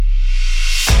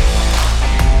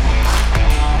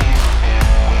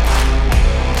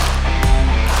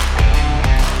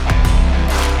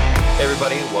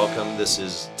This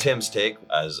is Tim's take.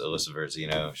 As Alyssa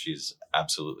Verzino, she's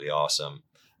absolutely awesome.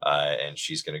 And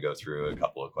she's going to go through a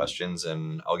couple of questions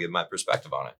and I'll give my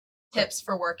perspective on it. Tips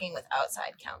for working with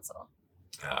outside counsel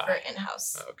for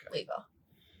in-house legal.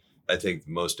 I think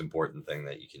the most important thing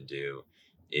that you can do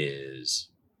is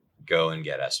go and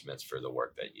get estimates for the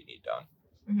work that you need done.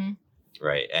 Mm-hmm.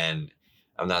 Right. And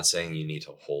I'm not saying you need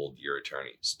to hold your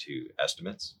attorneys to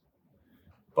estimates,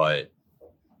 but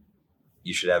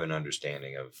you should have an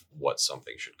understanding of what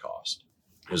something should cost.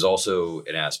 There's also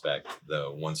an aspect,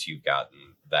 though, once you've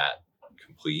gotten that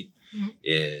complete,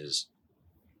 is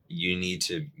you need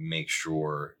to make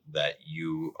sure that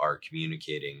you are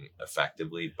communicating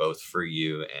effectively, both for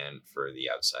you and for the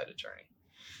outside attorney.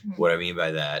 Mm-hmm. What I mean by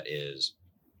that is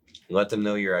let them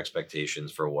know your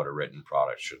expectations for what a written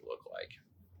product should look like,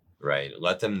 right?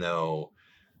 Let them know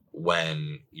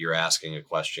when you're asking a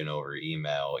question over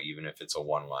email, even if it's a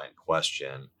one-line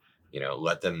question,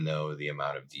 let them know the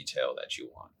amount of detail that you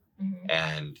want. Mm-hmm.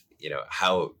 And,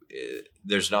 how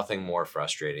there's nothing more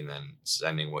frustrating than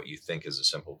sending what you think is a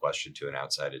simple question to an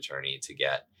outside attorney to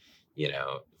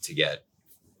get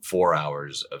 4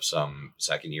 hours of some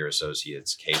second year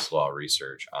associate's case law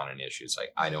research on an issue. It's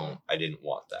like, I didn't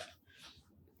want that.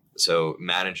 So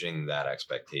managing that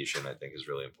expectation, I think, is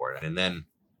really important. And then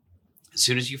as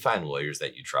soon as you find lawyers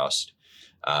that you trust,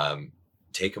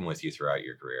 take them with you throughout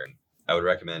your career. I would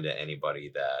recommend to anybody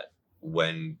that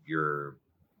when you're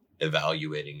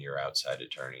evaluating your outside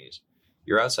attorneys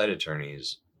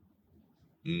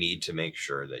need to make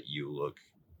sure that you look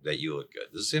good.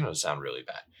 This is going to sound really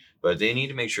bad, but they need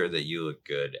to make sure that you look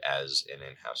good as an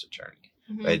in-house attorney.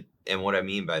 Mm-hmm. Right? And what I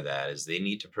mean by that is they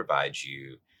need to provide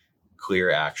you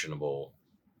clear, actionable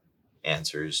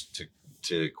answers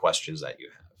to questions that you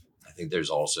have. I think there's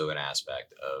also an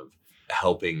aspect of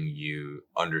helping you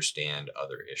understand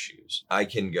other issues. I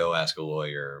can go ask a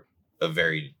lawyer a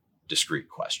very discreet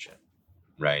question,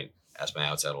 right? Ask my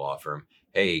outside law firm,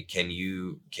 hey, can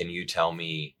you tell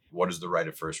me what is the right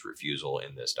of first refusal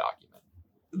in this document?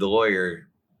 The lawyer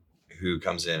who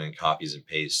comes in and copies and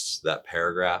pastes that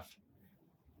paragraph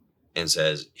and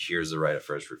says, here's the right of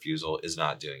first refusal is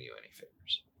not doing you any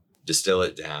favors. Distill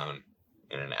it down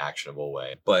in an actionable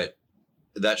way. But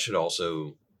that should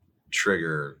also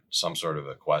trigger some sort of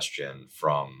a question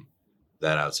from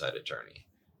that outside attorney.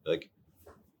 Like,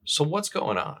 so what's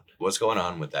going on? What's going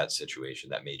on with that situation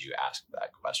that made you ask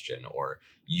that question? Or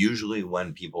usually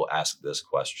when people ask this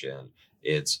question,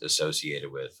 it's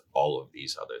associated with all of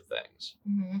these other things.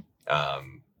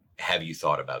 Mm-hmm. Have you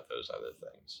thought about those other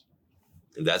things?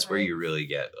 And that's where you really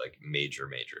get like major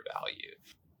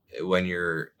value. When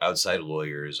your outside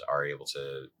lawyers are able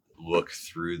to look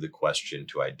through the question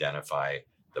to identify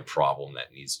the problem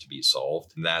that needs to be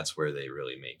solved, that's where they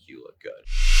really make you look good.